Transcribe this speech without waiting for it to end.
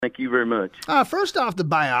Thank you very much. First off, the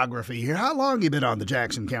biography here. How long have you been on the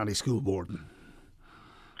Jackson County School Board?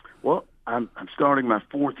 Well, I'm starting my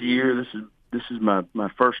fourth year. This is my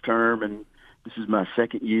first term, and this is my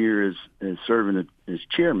second year as serving as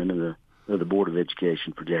chairman of the Board of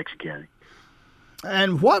Education for Jackson County.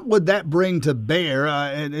 And what would that bring to bear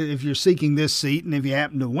if you're seeking this seat, and if you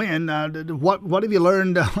happen to win? What have you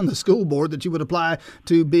learned on the school board that you would apply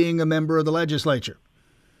to being a member of the legislature?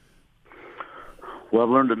 Well, I've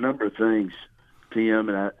learned a number of things, Tim,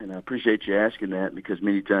 and I appreciate you asking that, because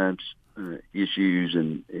many times issues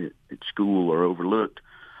at school are overlooked.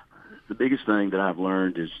 The biggest thing that I've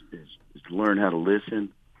learned is to learn how to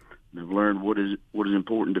listen, and I've learned what is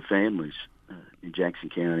important to families in Jackson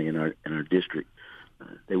County and our district.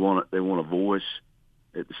 They want a voice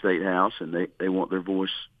at the State House, and they want their voice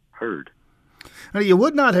heard. Now, you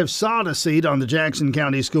would not have sought a seat on the Jackson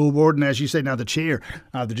County School Board, and as you say, now the chair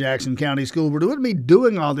of the Jackson County School Board. You wouldn't be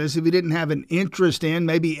doing all this if you didn't have an interest in,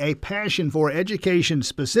 maybe a passion for education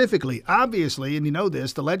specifically. Obviously, and you know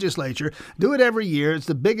this, the legislature do it every year. It's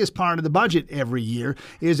the biggest part of the budget every year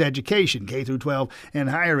is education. K through 12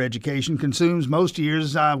 and higher education consumes most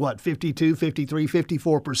years, 52, 53,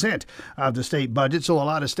 54% of the state budget. So a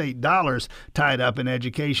lot of state dollars tied up in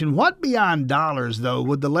education. What beyond dollars, though,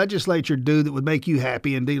 would the legislature do that would make you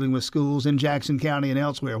happy in dealing with schools in Jackson County and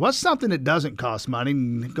elsewhere? What's something that doesn't cost money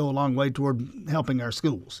and go a long way toward helping our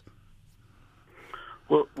schools?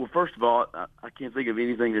 Well, first of all, I can't think of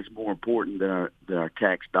anything that's more important than our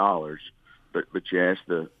tax dollars. But you asked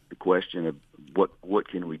the question of what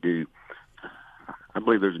can we do? I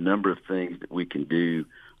believe there's a number of things that we can do.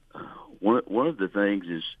 One of the things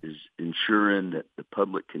is ensuring that the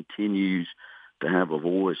public continues to have a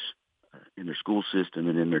voice in their school system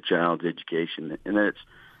and in their child's education, and that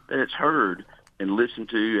it's heard and listened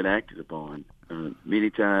to and acted upon. Many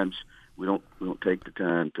times we don't take the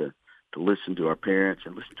time to listen to our parents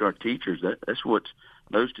and listen to our teachers. That's what's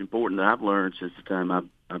most important that I've learned since the time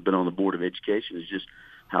I've been on the Board of Education, is just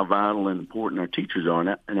how vital and important our teachers are.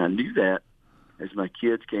 And I knew that as my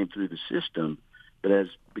kids came through the system, but as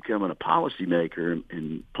becoming a policymaker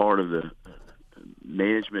and part of the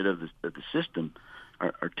management of the system,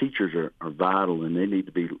 our teachers are vital, and they need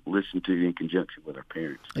to be listened to in conjunction with our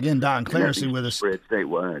parents. Again, Don Clancy with us, spread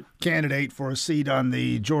statewide. Candidate for a seat on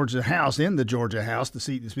the Georgia House, the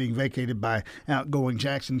seat that's being vacated by outgoing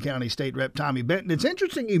Jackson County State Rep Tommy Benton. It's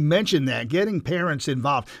interesting you mentioned that, getting parents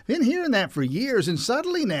involved. Been hearing that for years, and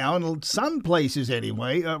suddenly now, in some places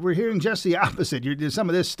anyway, we're hearing just the opposite. There's some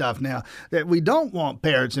of this stuff now that we don't want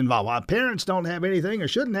parents involved. While parents don't have anything or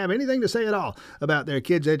shouldn't have anything to say at all about their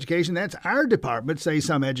kids' education, that's our department, say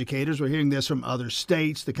some educators. We're hearing this from other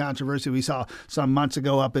states. The controversy we saw some months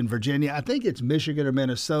ago up in Virginia. I think it's Michigan or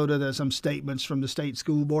Minnesota. There's some statements from the state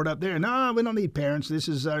school board up there. No, we don't need parents. This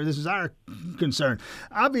is our concern.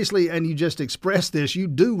 Obviously, and you just expressed this, you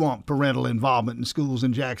do want parental involvement in schools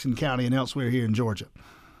in Jackson County and elsewhere here in Georgia.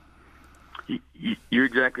 You're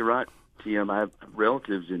exactly right, Tim. I have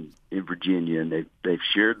relatives in Virginia, and they've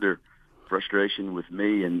shared their frustration with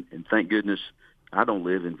me, and thank goodness I don't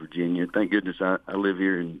live in Virginia. Thank goodness I live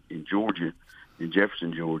here in Georgia, in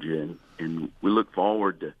Jefferson, Georgia, and we look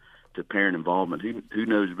forward to parent involvement. Who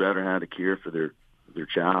knows better how to care for their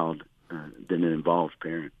child than an involved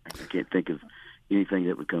parent? I can't think of anything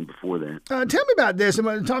that would come before that. Tell me about this. I'm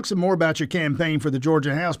going to talk some more about your campaign for the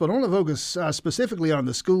Georgia House, but I want to focus specifically on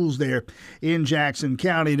the schools there in Jackson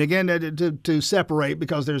County. And again, to separate,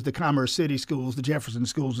 because there's the Commerce City schools, the Jefferson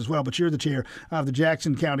schools as well, but you're the chair of the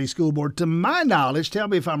Jackson County School Board. To my knowledge, tell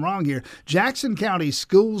me if I'm wrong here, Jackson County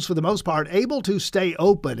schools, for the most part, able to stay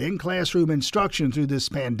open in classroom instruction through this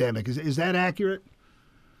pandemic. Is that accurate?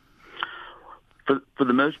 For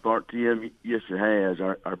the most part, Tim, yes, it has.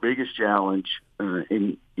 Our biggest challenge,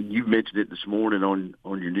 and you mentioned it this morning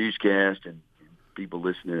on your newscast, and people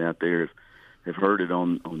listening out there have heard it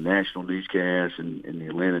on national newscasts and the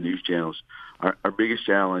Atlanta news channels. Our biggest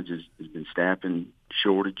challenge has been staffing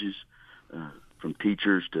shortages, from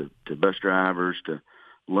teachers to bus drivers to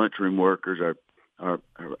lunchroom workers. Our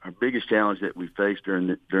biggest challenge that we faced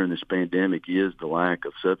during this pandemic is the lack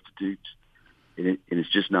of substitutes. And it's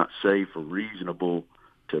just not safe or reasonable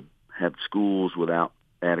to have schools without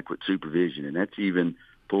adequate supervision. And that's even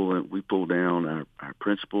we pull down our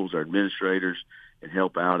principals, our administrators, and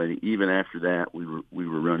help out. And even after that, we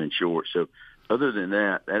were running short. So other than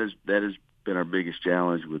that has been our biggest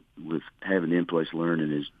challenge with having in-place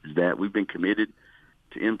learning is that we've been committed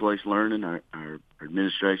to in-place learning. Our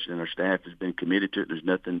administration and our staff has been committed to it. There's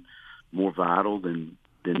nothing more vital than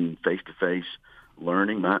face-to-face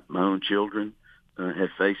learning. My own children have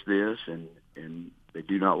faced this, and they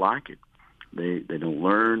do not like it. They don't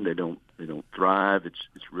learn. They don't thrive.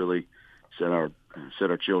 It's really set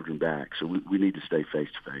our children back. So we need to stay face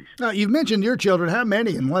to face. Now, you've mentioned your children. How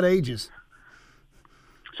many and what ages?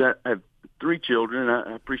 So I have 3 children.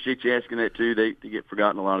 I appreciate you asking that too. They get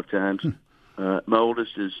forgotten a lot of times. My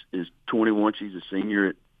oldest is 21. She's a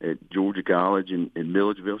senior at Georgia College in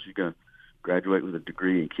Milledgeville. She's going to graduate with a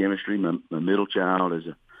degree in chemistry. My middle child is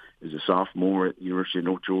a sophomore at the University of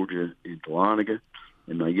North Georgia in Dahlonega,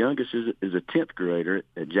 and my youngest is a 10th grader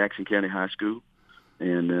at Jackson County High School.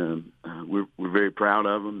 And we're very proud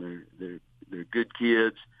of them. They're good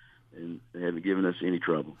kids, and they haven't given us any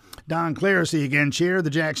trouble. Don Clearacy, again, chair of the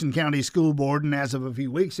Jackson County School Board, and as of a few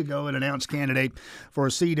weeks ago, an announced candidate for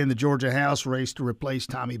a seat in the Georgia House race to replace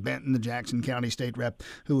Tommy Benton, the Jackson County state rep,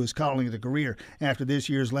 who is calling it a career after this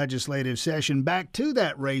year's legislative session. Back to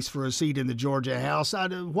that race for a seat in the Georgia House.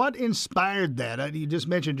 What inspired that? You just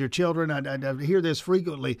mentioned your children. I hear this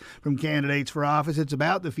frequently from candidates for office. It's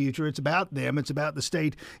about the future. It's about them. It's about the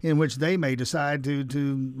state in which they may decide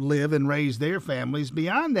to live and raise their families.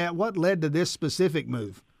 Beyond that, what led to this specific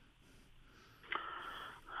move?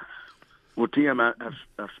 Well, Tim, I've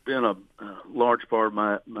spent a large part of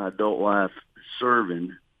my adult life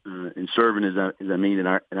serving, and serving as I mean in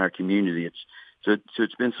our community.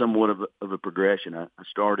 It's been somewhat of a progression. I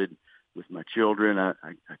started with my children. I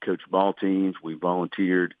coached ball teams. We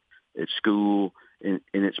volunteered at school, and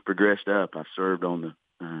it's progressed up. I've served on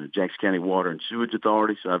the Jackson County Water and Sewage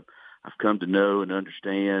Authority, so I've come to know and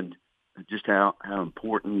understand just how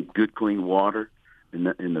important good, clean water and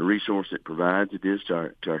the resource it provides it is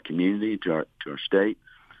to our community, to our state.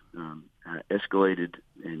 I escalated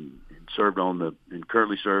and served and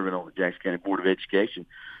currently serving on the Jackson County Board of Education.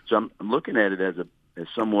 So I'm looking at it as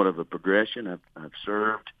somewhat of a progression. I've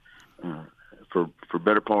served for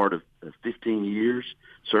better part of 15 years,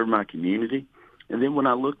 served my community, and then when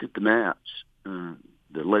I looked at the maps,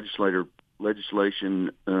 the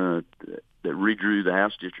legislation that redrew the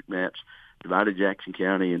House district maps, divided Jackson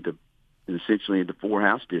County essentially into 4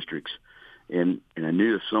 House districts, and I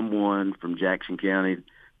knew if someone from Jackson County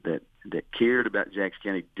that cared about Jackson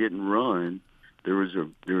County didn't run, there was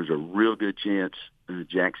a real good chance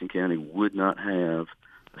Jackson County would not have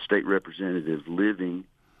a state representative living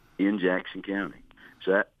in Jackson County.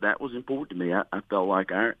 So that was important to me. I felt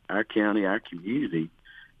like our county, our community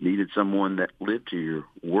needed someone that lived here,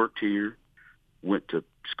 worked here, went to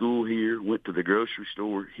school here, went to the grocery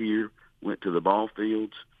store here, went to the ball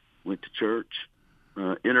fields, went to church,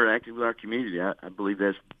 interacted with our community. I believe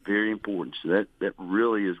that's very important. So that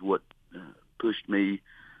really is what pushed me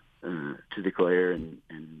to declare and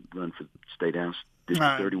run for State House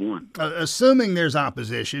District 31. Assuming there's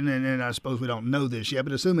opposition, and I suppose we don't know this yet,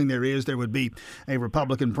 but assuming there would be a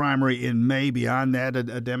Republican primary in May. Beyond that,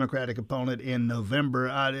 a Democratic opponent in November.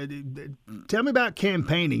 Tell me about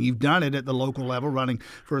campaigning. You've done it at the local level, running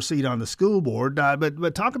for a seat on the school board,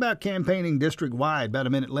 but talk about campaigning district-wide. About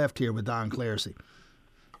a minute left here with Don Clearacy.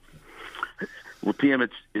 Well, Tim,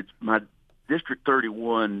 it's my District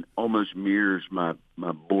 31 almost mirrors my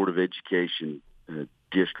Board of Education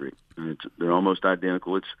district. They're almost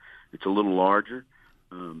identical. It's a little larger.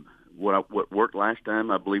 What worked last time,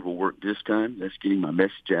 I believe, will work this time. That's getting my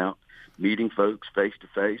message out, meeting folks face to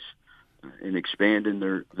face, and expanding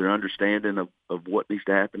their understanding of what needs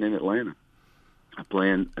to happen in Atlanta.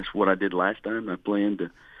 That's what I did last time. I plan to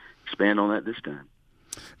expand on that this time.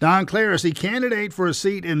 Don Clearacy, candidate for a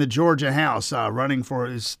seat in the Georgia House, running for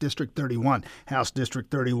his District 31, House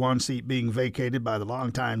District 31 seat being vacated by the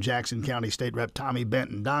longtime Jackson County State Rep Tommy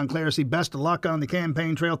Benton. Don Clearacy, best of luck on the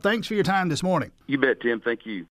campaign trail. Thanks for your time this morning. You bet, Tim. Thank you.